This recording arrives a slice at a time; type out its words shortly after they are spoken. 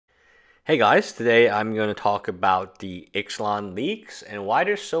Hey guys, today I'm going to talk about the Ixalan leaks and why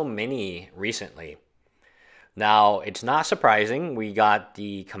there's so many recently. Now, it's not surprising, we got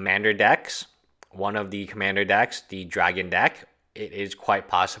the commander decks, one of the commander decks, the dragon deck. It is quite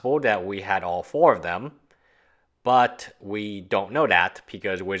possible that we had all four of them, but we don't know that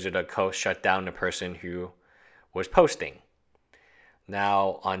because Wizard of the Coast shut down the person who was posting.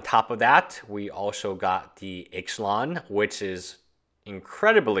 Now, on top of that, we also got the Ixalan, which is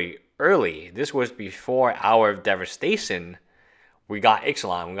incredibly early. This was before Hour of Devastation. We got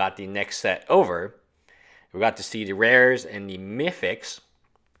Ixalan. We got the next set over. We got to see the rares and the mythics.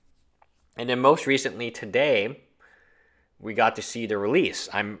 And then most recently today, we got to see the release.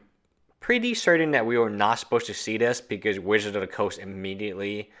 I'm pretty certain that we were not supposed to see this because Wizard of the Coast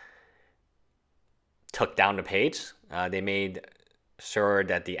immediately took down the page. They made sure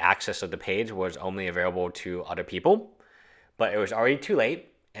that the access of the page was only available to other people. But it was already too late,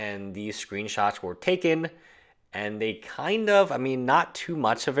 and these screenshots were taken, and they not too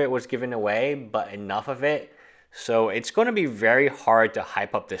much of it was given away, but enough of it. So it's going to be very hard to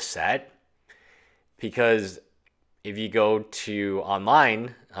hype up this set, because if you go to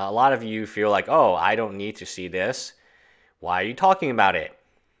online, a lot of you feel like, oh, I don't need to see this. Why are you talking about it?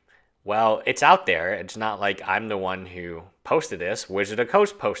 Well, it's out there. It's not like I'm the one who posted this. Wizard of the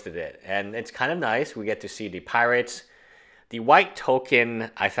Coast posted it, and it's kind of nice. We get to see the pirates. The white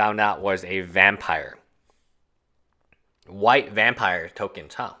token I found out was a vampire. White vampire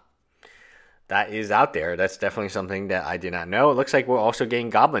tokens, huh? That is out there. That's definitely something that I did not know. It looks like we're also getting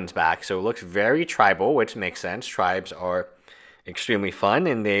goblins back. So it looks very tribal, which makes sense. Tribes are extremely fun,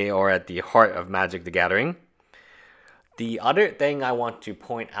 and they are at the heart of Magic the Gathering. The other thing I want to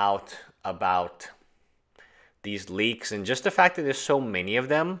point out about these leaks, and just the fact that there's so many of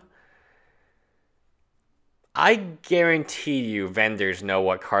them, I guarantee you vendors know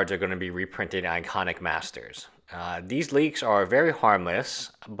what cards are going to be reprinted in Iconic Masters. These leaks are very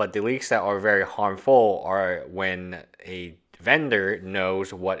harmless, but the leaks that are very harmful are when a vendor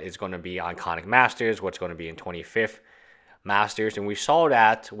knows what is going to be Iconic Masters, what's going to be in 25th Masters, and we saw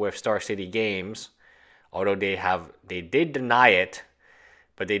that with Star City Games. Although they did deny it,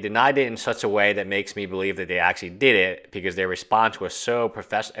 but they denied it in such a way that makes me believe that they actually did it because their response was so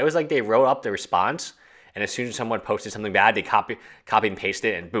professional. It was like they wrote up the response, and as soon as someone posted something bad, they copy and paste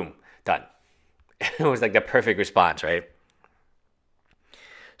it, and boom, done. It was like the perfect response, right?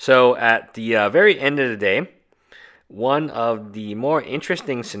 So at the very end of the day, one of the more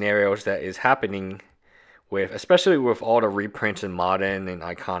interesting scenarios that is happening especially with all the reprints in Modern and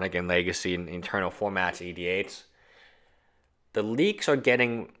Iconic and Legacy and internal formats, EDHs, the leaks are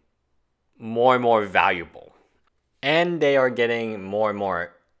getting more and more valuable. And they are getting more and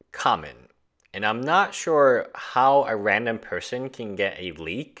more common. And I'm not sure how a random person can get a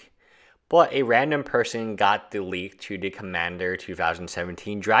leak, but a random person got the leak to the Commander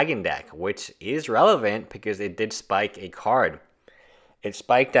 2017 Dragon deck, which is relevant because it did spike a card. It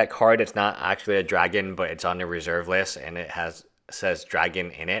spiked that card. It's not actually a dragon, but it's on the reserve list, and it says dragon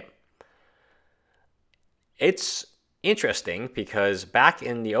in it. It's interesting because back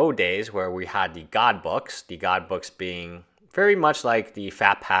in the old days where we had the God books being very much like the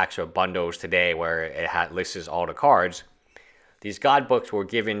fat packs or bundles today where it lists all the cards, these God books were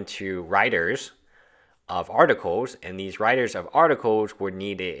given to writers of articles, and these writers of articles would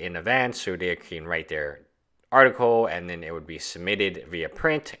need it in advance so they can write their article, and then it would be submitted via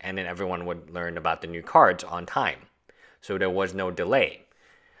print, and then everyone would learn about the new cards on time. So there was no delay.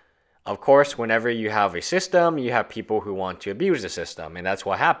 Of course, whenever you have a system, you have people who want to abuse the system, and that's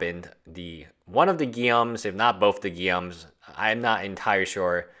what happened. One of the Guillaumes, if not both the Guillaumes, I'm not entirely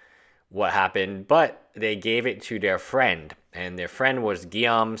sure what happened, but they gave it to their friend, and their friend was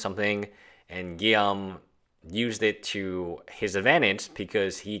Guillaume something, and Guillaume used it to his advantage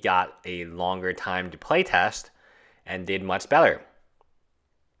because he got a longer time to playtest and did much better.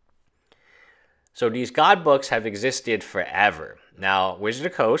 So these God books have existed forever. Now, Wizard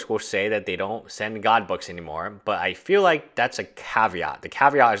of the Coast will say that they don't send God books anymore, but I feel like that's a caveat. The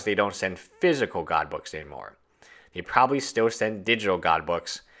caveat is they don't send physical God books anymore. They probably still send digital God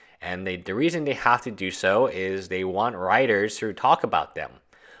books, and the reason they have to do so is they want writers to talk about them.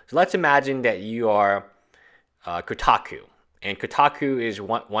 So let's imagine that you are Kotaku, and Kotaku is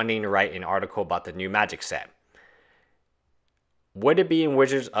wanting to write an article about the new Magic set. Would it be in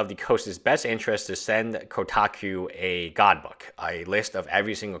Wizards of the Coast's best interest to send Kotaku a God book, a list of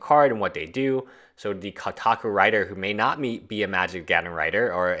every single card and what they do, so the Kotaku writer who may not be a Magic Gathering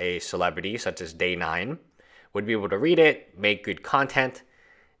writer or a celebrity such as Day9 would be able to read it, make good content,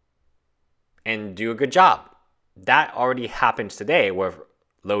 and do a good job? That already happens today with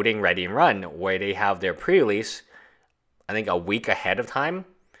loading, ready, and run, where they have their pre-release, I think, a week ahead of time.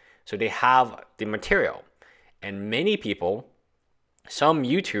 So they have the material. And many people, some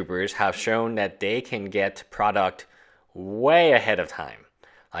YouTubers, have shown that they can get product way ahead of time.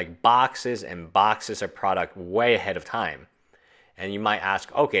 Like boxes and boxes of product way ahead of time. And you might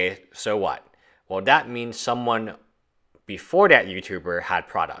ask, okay, so what? Well, that means someone before that YouTuber had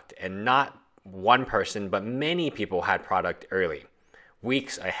product, and not one person, but many people had product early,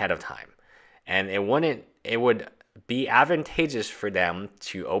 weeks ahead of time. And it would be advantageous for them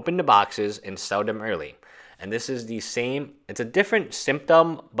to open the boxes and sell them early. And this is the same, it's a different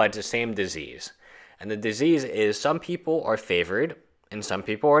symptom, but it's the same disease. And the disease is some people are favored and some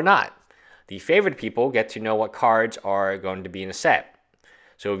people are not. The favored people get to know what cards are going to be in a set.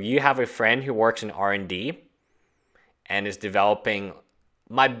 So if you have a friend who works in R&D and is developing,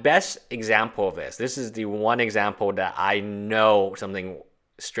 my best example of this is the one example that I know something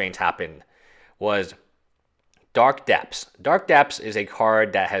strange happened, was Dark Depths. Dark Depths is a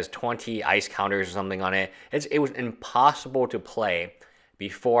card that has 20 ice counters or something on it. It was impossible to play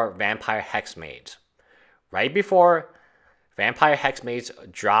before Vampire Hexmaids. Right before Vampire Hexmaids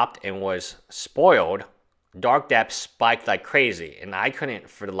dropped and was spoiled, Dark Depths spiked like crazy, and I couldn't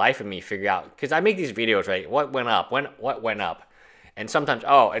for the life of me figure out, because I make these videos, right? What went up? What went up? And sometimes,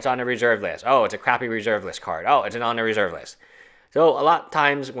 oh, it's on the reserve list. Oh, it's a crappy reserve list card. Oh, it's on the reserve list. So a lot of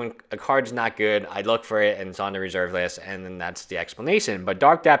times when a card's not good, I look for it and it's on the reserve list, and then that's the explanation. But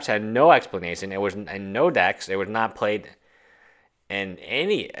Dark Depths had no explanation. It was in no decks. It was not played in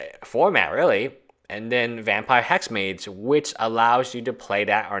any format, really. And then Vampire Hexmaids, which allows you to play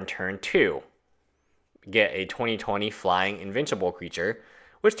that on turn 2. Get a 20/20 flying invincible creature,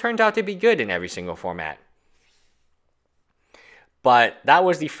 which turns out to be good in every single format. But that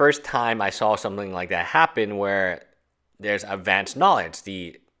was the first time I saw something like that happen, where there's advanced knowledge.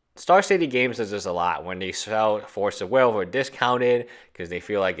 The Star City Games does this a lot when they sell Force of Will for discounted because they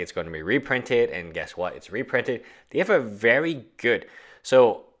feel like it's going to be reprinted, and guess what? It's reprinted. They have a very good...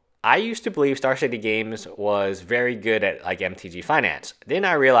 So I used to believe Star City Games was very good at like MTG Finance. Then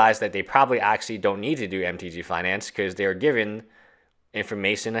I realized that they probably actually don't need to do MTG Finance because they're given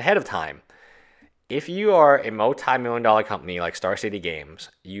information ahead of time. If you are a multi-million-dollar company like Star City Games,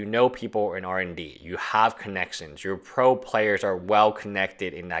 you know people in R&D, you have connections, your pro players are well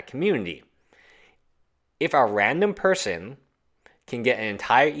connected in that community. If a random person can get an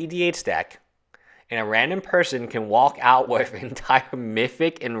entire EDH deck, and a random person can walk out with an entire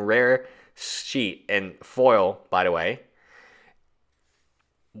mythic and rare sheet and foil, by the way,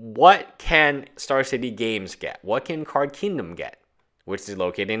 what can Star City Games get? What can Card Kingdom get, which is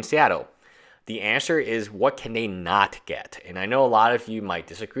located in Seattle? The answer is, what can they not get? And I know a lot of you might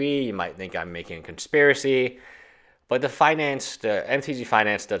disagree. You might think I'm making a conspiracy. But the MTG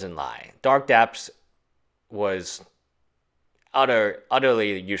Finance doesn't lie. Dark Depths was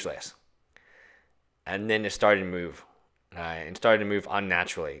utterly useless. And then it started to move. And started to move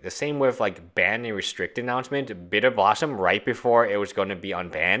unnaturally. The same with like banned and restricted announcement. Bitter Blossom, right before it was going to be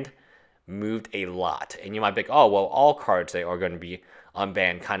unbanned, moved a lot. And you might be like, oh, well, all cards that are going to be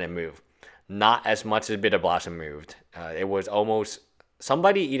unbanned kind of move. Not as much as Bitter Blossom moved. It was almost...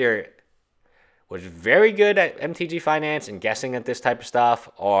 Somebody either was very good at MTG Finance and guessing at this type of stuff,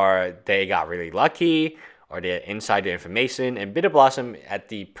 or they got really lucky, or they had insider information. And Bitter Blossom at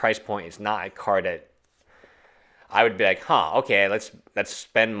the price point is not a card that I would be like, okay, let's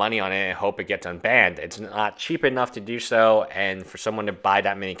spend money on it and hope it gets unbanned. It's not cheap enough to do so, and for someone to buy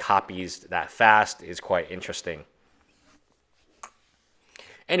that many copies that fast is quite interesting.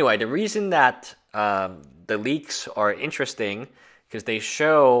 Anyway, the reason that the leaks are interesting because they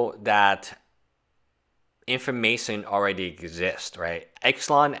show that information already exists, right?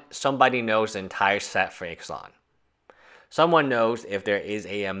 Ixalan, somebody knows the entire set for Ixalan. Someone knows if there is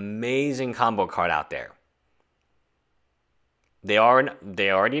an amazing combo card out there. They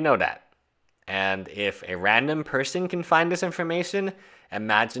already know that. And if a random person can find this information,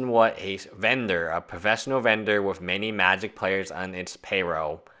 imagine what a vendor, a professional vendor with many Magic players on its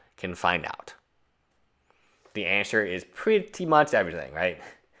payroll, can find out. The answer is pretty much everything, right?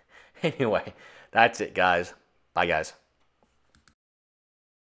 Anyway, that's it, guys. Bye, guys.